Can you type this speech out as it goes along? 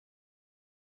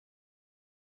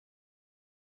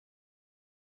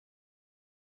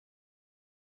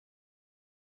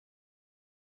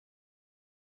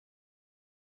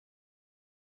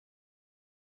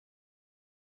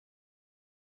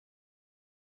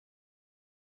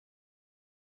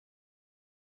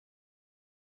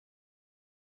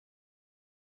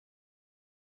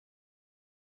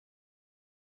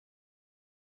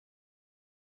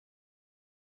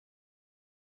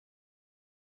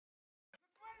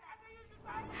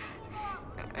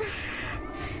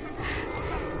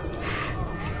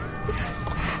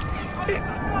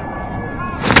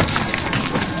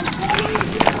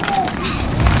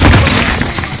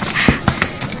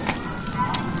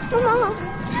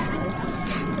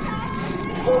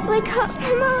Please wake up,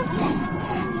 Mama.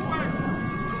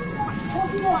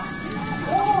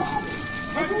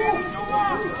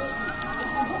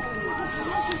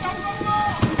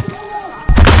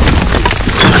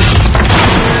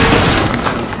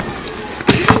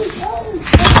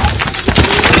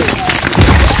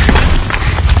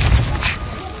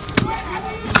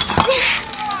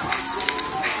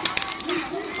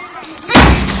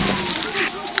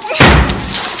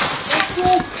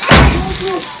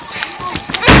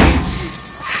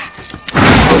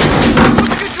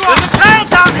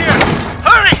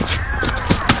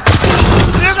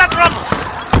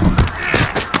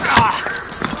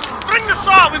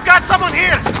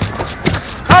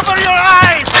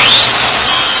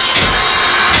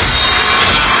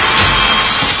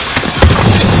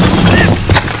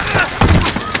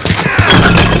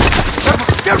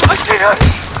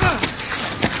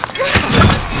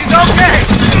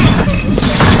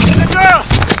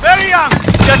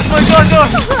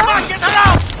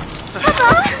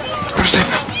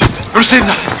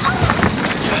 Rosenda!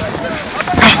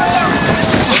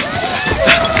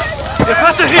 The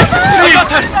passer here! I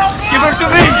got her! Give her to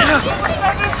me!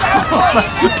 Oh, my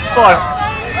sweet boy!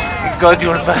 Thank God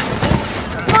you're back.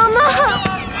 Mama!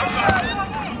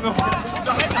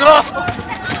 No!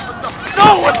 No!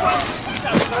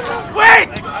 Wait!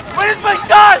 Where is my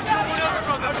son?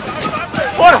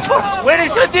 Where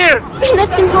is your dear? We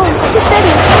left him home to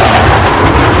study.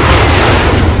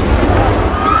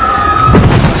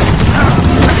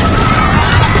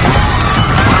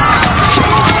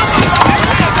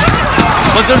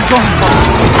 But they're gone,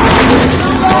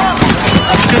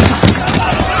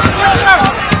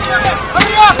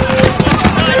 hurry up!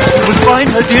 We'll find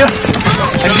her, dear,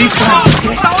 and leave time,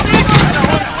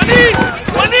 okay?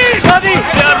 Daddy!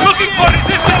 They are looking for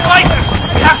resistance fighters!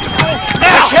 We have to go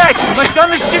now! Okay, my son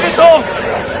is still at home!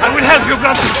 I will help you,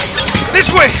 brother!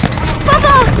 This way!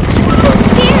 Papa! I'm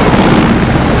scared!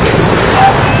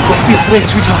 Don't be afraid,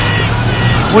 sweetheart.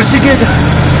 We're together.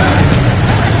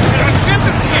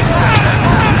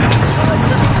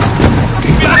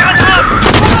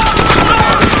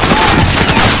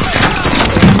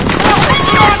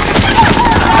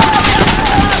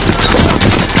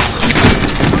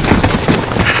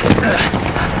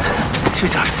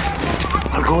 Sweetheart,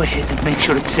 I'll go ahead and make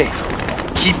sure it's safe.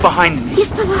 Keep behind me.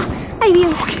 Yes, Papa, I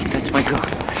will. Okay, that's my girl.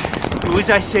 Do as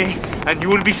I say, and you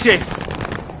will be safe.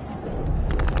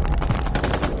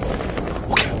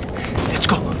 Okay, let's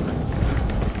go.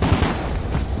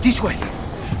 This way.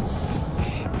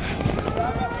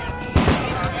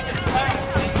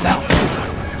 Now,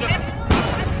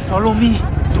 follow me.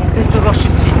 Don't let the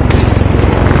Russians see you.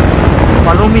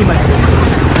 Follow me, my boy.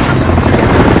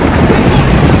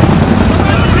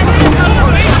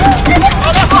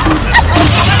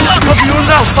 Cover you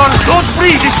now, Farah. Don't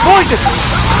breathe. It's poison.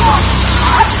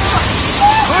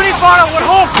 Hurry, Farah. We're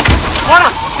home.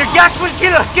 Farah, the gas will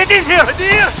kill us. Get in here.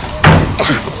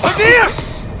 Adir!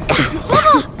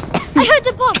 Mama! I heard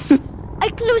the bombs. I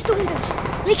closed the windows,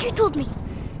 like you told me.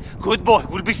 Good boy.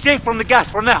 We'll be safe from the gas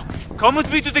for now. Come with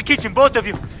me to the kitchen, both of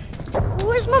you.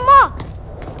 Where's Mama?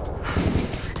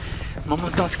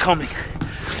 Mama's not coming.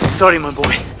 Sorry, my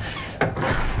boy.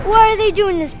 Why are they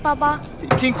doing this, Papa? They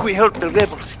think we help the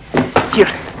rebels. Here,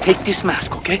 take this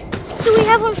mask, okay? Do we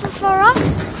have one for Farah?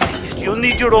 Yes, you'll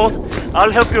need your own.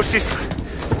 I'll help your sister.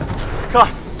 Come.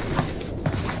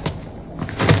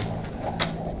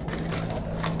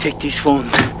 Take these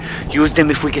phones. Use them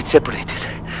if we get separated.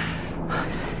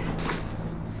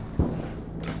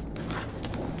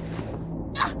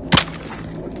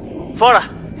 Farah,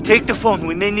 take the phone.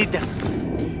 We may need them.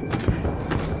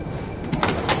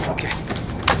 Okay.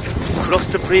 Cross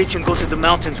the bridge and go to the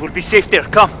mountains. We'll be safe there.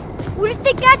 Come. What if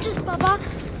they catch us, Papa?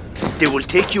 They will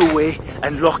take you away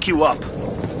and lock you up.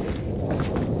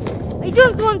 I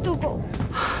don't want to go.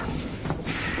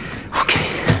 Okay.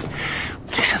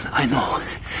 Listen, I know.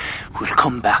 We'll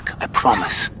come back, I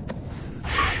promise.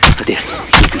 But there,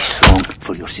 you be strong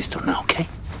for your sister now, okay?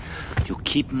 You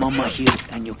keep Mama here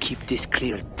and you keep this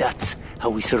clear. That's how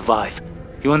we survive.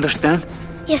 You understand?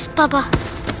 Yes, Papa.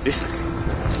 Listen,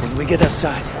 when we get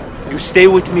outside, you stay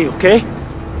with me, okay?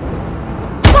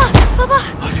 Papa!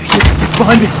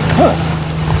 Behind me!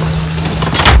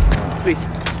 Please.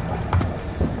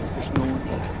 There's no one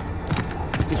here.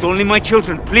 It's only my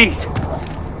children, please.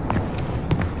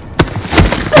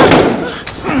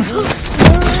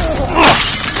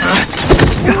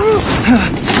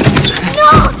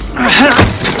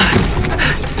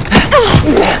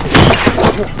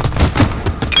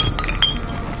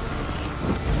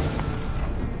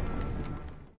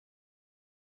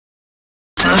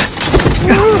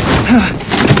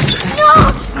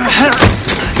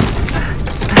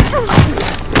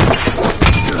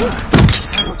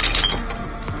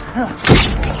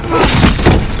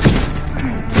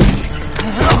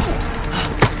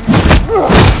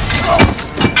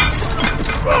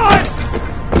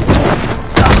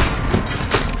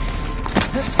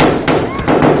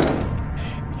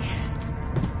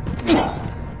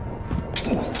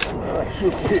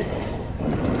 you pig.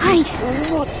 Hide. Do you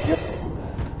not get...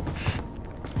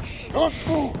 Don't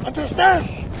move, understand?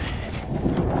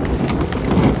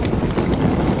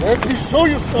 Let me show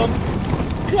you some.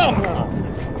 Come now.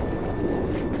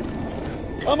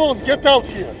 Come on, get out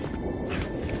here.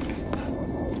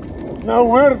 Now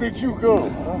where did you go,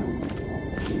 huh?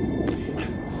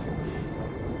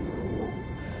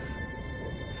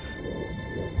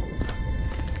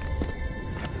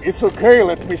 It's okay,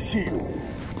 let me see you.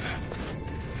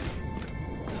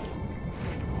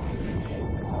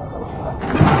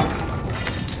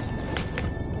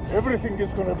 Everything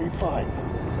is gonna be fine.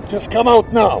 Just come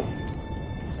out now.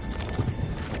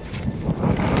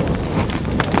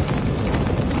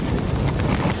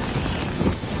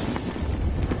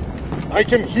 I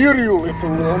can hear you, little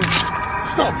one.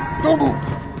 Stop! Don't move!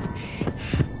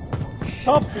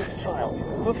 Stop this child.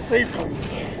 It's not safe for you.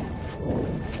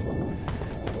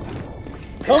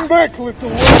 Come back, little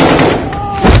one!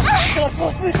 That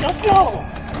was me, come down!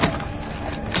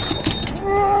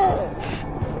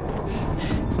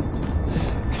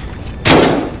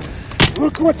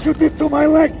 Look what you did to my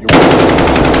leg, you...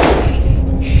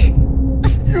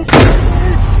 You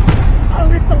stupid! A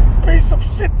little piece of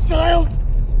shit, child!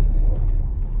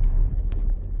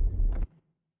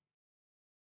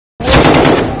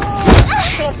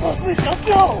 That was me, come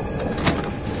down!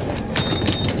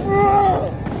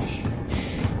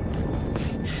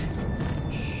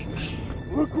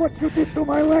 Look what you did to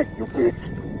my leg, you bitch!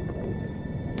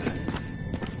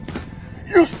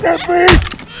 You stabbed me!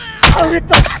 A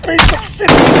little piece of shit!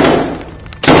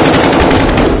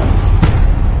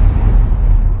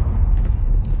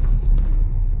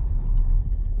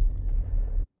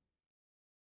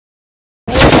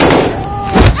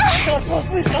 That was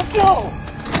me, come down!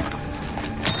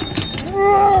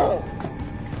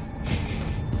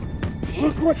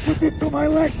 Look what you did to my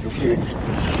leg, you bitch!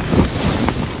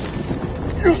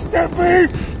 You stabbed me!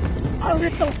 A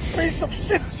little piece of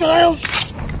shit, child!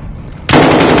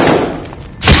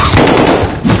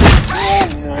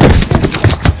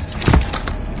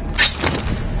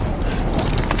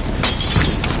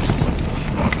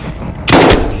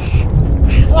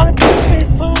 I'm the same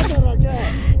father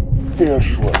again! There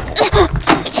you are.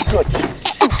 Got you,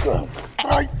 suka!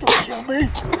 Tried to kill me!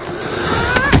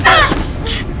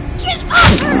 Get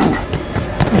off!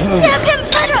 Stab him,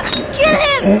 Farah! Kill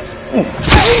him!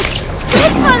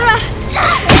 Good, Farah!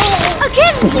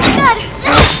 Again, sister!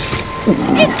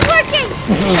 It's working!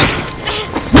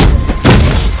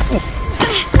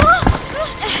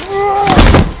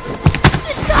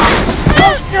 Sister!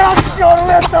 Just your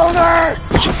little nerd!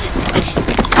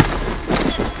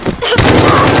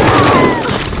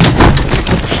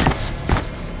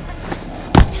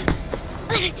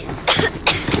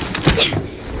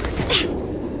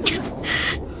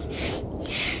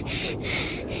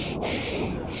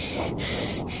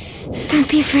 Don't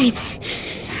be afraid.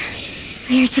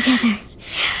 We are together.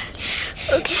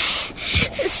 Okay.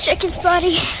 Let's check his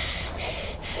body.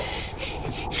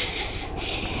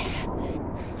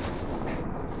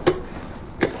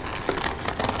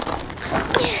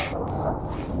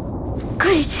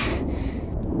 Got it.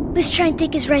 Let's try and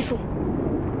take his rifle.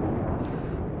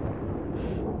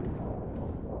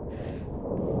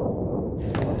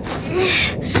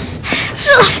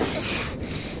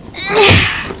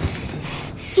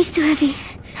 He's too heavy.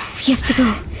 We have to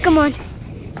go. Come on.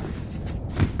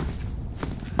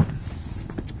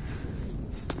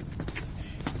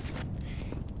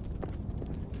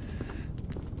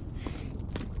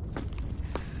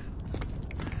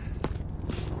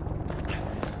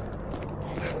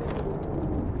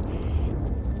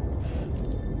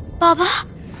 Baba?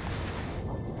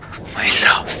 My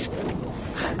love.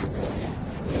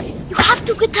 You have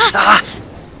to get up.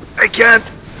 I can't.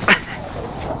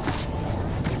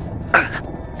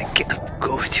 I can't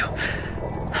go with you.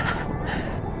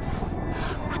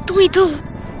 What do we do?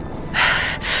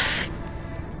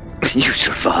 You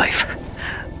survive.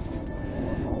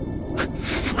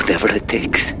 Whatever it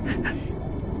takes.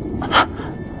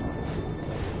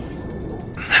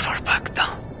 Never back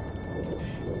down.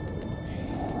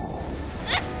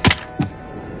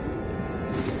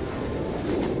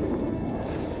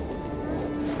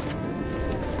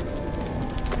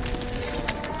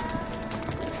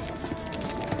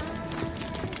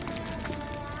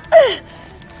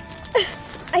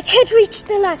 I can't reach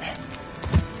the ladder.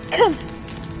 Come,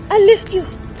 I'll lift you.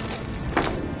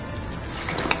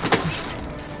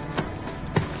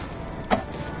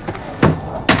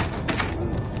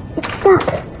 It's stuck.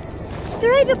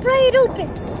 Try to pry it open.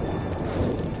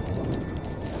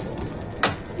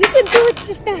 You can do it,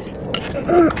 sister.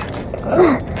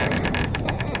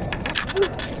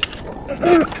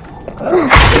 Father,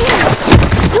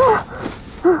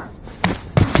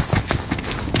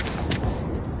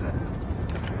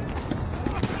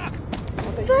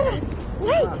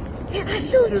 wait! There are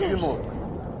soldiers!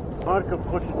 Марков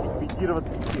хочет ликвидировать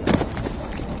всех.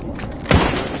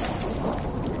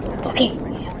 Okay,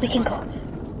 we can go.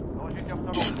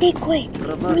 Just stay quiet.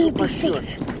 We'll be safe.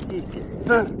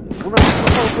 Сэр, у нас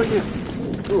пропал боец.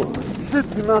 Что?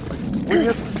 G-12. Он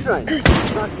не случайно.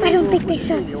 I don't think they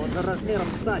saw us. Он размером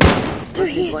станет. Through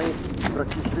here.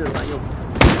 Практически район.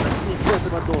 Начни с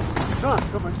этого дома. Да,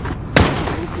 командир.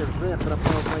 Уже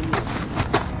пропал боец.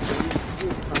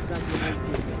 Здесь пока не найти.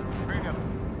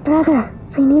 Brother,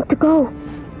 we need to go.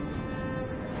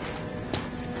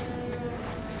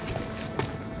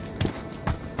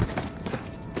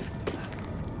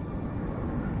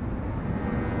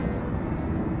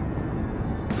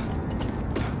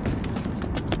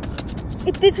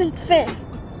 It isn't fair.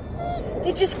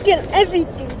 They just kill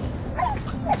everything.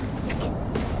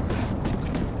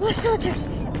 More soldiers,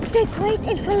 stay quiet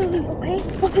and follow me, okay?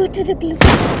 We'll go to the blue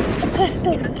across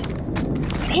the road.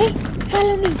 Okay?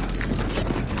 Follow me.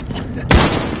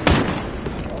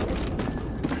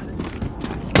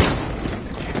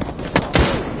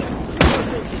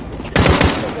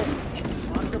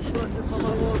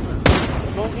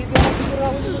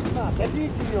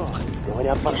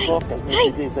 Говорят, парковка здесь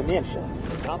людей заменьше.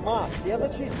 Дома все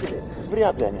зачистили.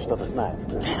 Вряд ли они что-то знают.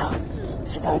 Тихо.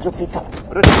 Сюда идет Вика.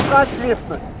 Рассчитать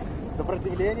местность.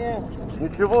 Сопротивление?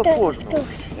 Ничего сложного.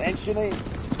 Женщины,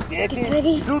 дети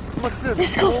идут к машине.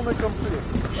 Полный комплект.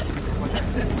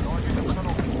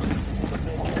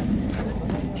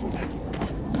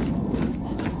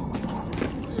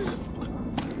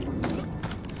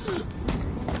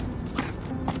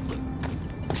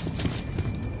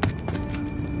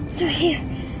 Through here.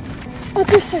 I'll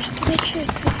go first to make sure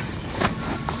it's safe.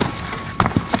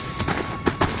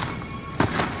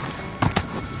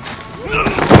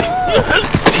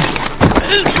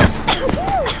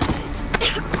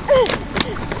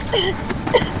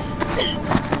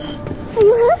 Are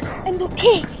you hurt? I'm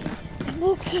okay. I'm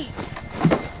okay.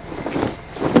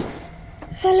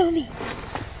 Follow me.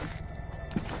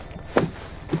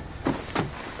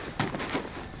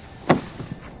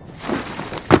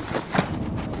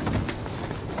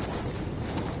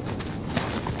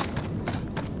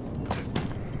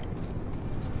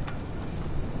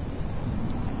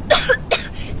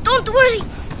 Don't worry.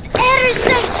 The air is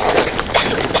safe.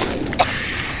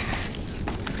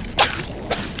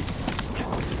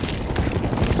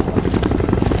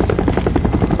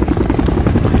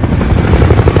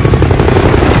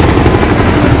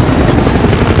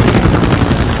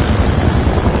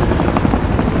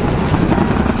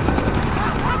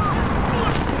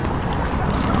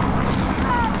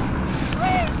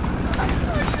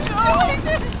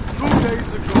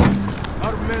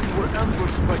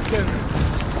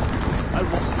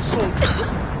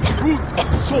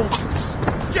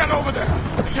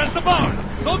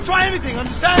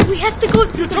 We have to go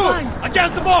to the barn.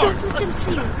 Against the barn! Don't let them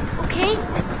see you, okay?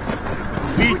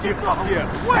 Beat you from here.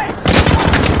 Wait!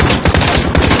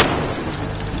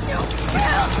 You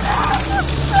killed them!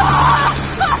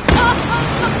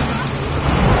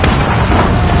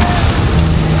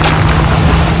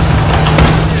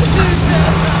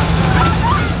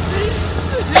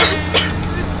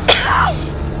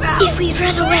 If we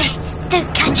run away,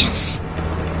 they'll catch us.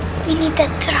 We need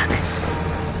that truck.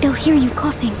 They'll hear you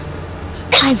coughing.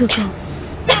 I will go.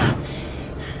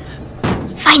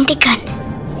 Find the gun.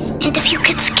 And if you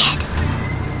get scared,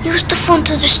 use the phone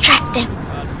to distract them.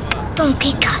 Don't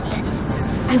get caught.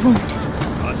 I won't.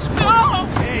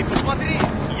 Эй, посмотри!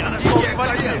 Я нашел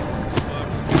пальцем!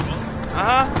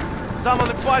 Ага, сам он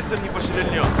и пальцем не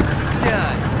пошевельнет.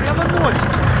 Глянь, прямо ноги.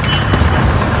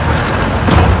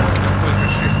 Только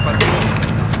 6 патронов.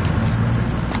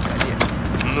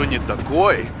 Ну не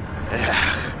такой.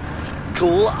 Эх,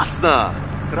 классно!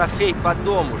 Трофей по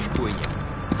дому, шкуйник.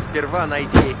 Сперва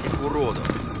найди этих уродов.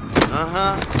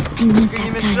 Ага. Только не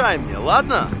мешай мне,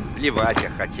 ладно? Плевать я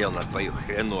хотел на твою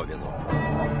хреновину.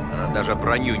 Она даже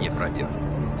броню не пробьет.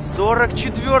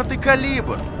 44-й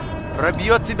калибр.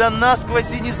 Пробьет тебя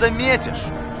насквозь и не заметишь.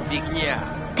 Фигня.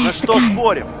 На что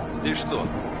спорим? Ты что,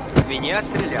 в меня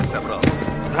стрелять собрался?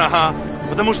 Ага,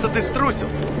 потому что ты струсил.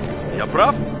 Я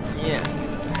прав? Нет,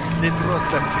 ты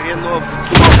просто хренов.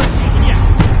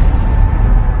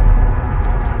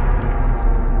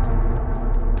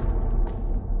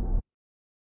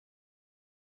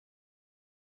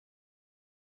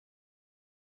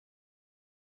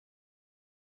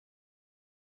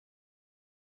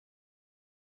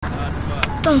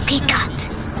 Don't get caught.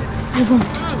 I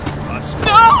won't.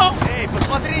 Эй,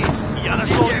 посмотри! Я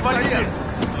нашел револьвер.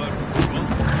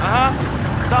 Ага,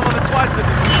 самыми пальцами.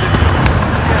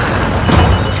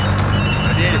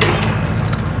 Проверим.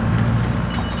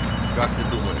 Как ты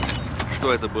думаешь,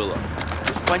 что это было?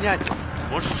 Без понятия.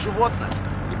 Может, животное?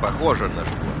 Не похоже на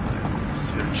животное.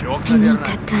 Сверчок, I need наверное.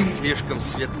 that gun. Слишком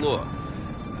светло.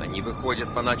 Они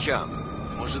выходят по ночам.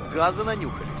 Может, газа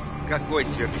нанюхались? Какой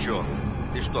сверчок?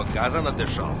 Ты что, газа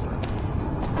надышался?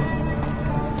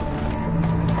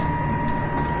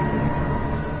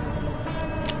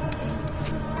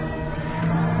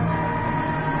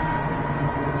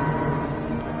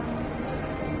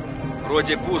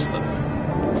 Вроде пусто.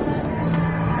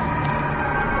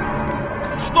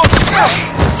 Что ты?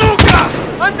 Сука!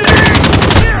 Андрей!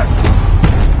 Нет!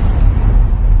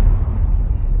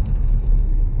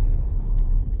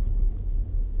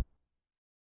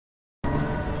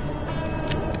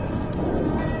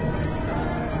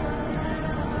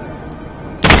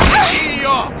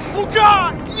 Ее!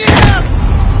 Лука! Нет!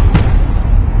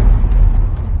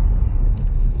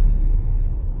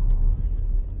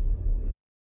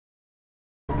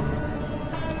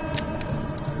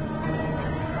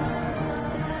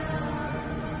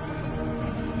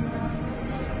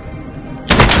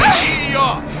 Ее!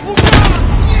 Лука!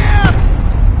 Нет!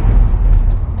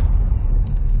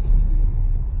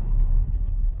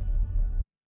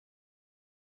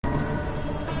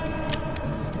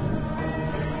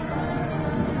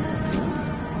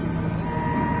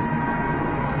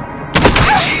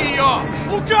 Ее!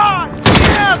 Лука!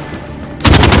 Нет!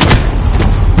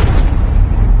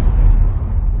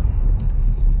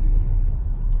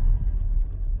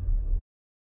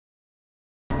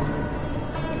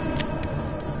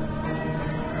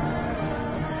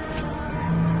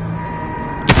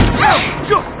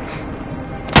 Черт!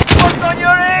 What's on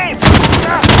your aim?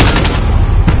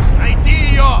 Найди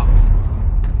ее!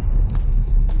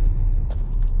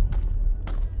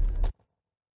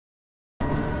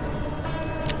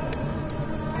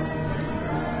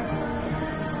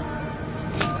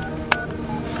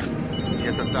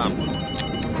 Где-то там.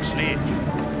 Пошли.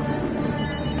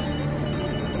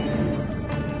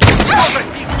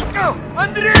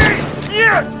 Андрей!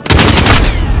 Нет!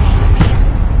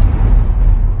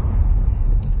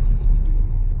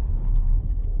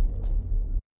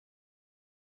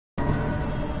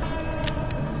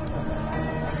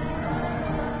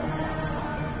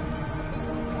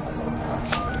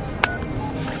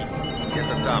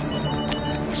 Где-то там.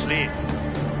 Пошли.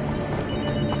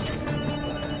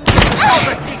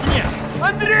 Нет!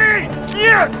 Андрей!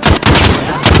 Нет!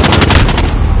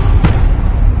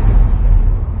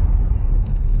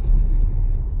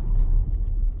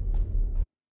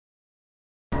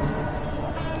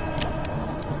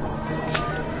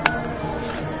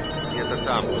 Где-то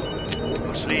там.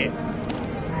 Пошли.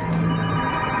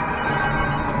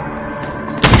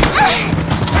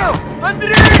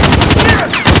 Андрей!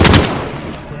 Нет!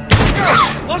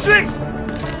 Ложись!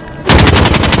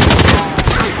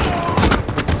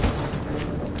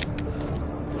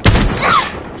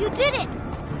 You did it!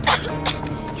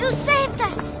 You saved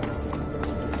us!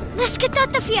 Let's get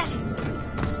out of here!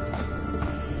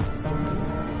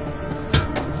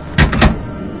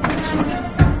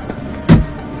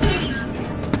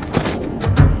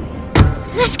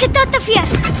 Let's get out of here!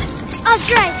 I'll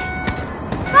drive!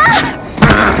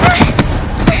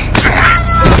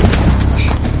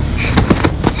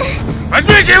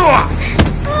 Возьмите его!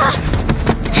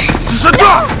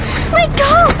 Сюда! Let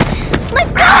go!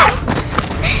 Let go!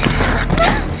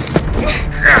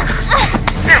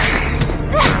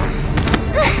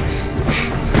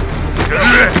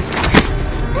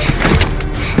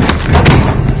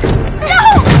 No!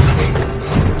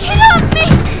 Get off me!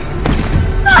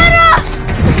 Para!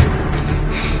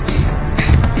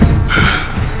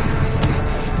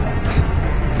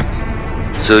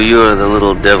 So you're the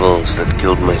little devils that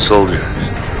killed my soldiers.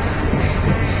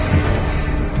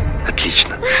 Отлично.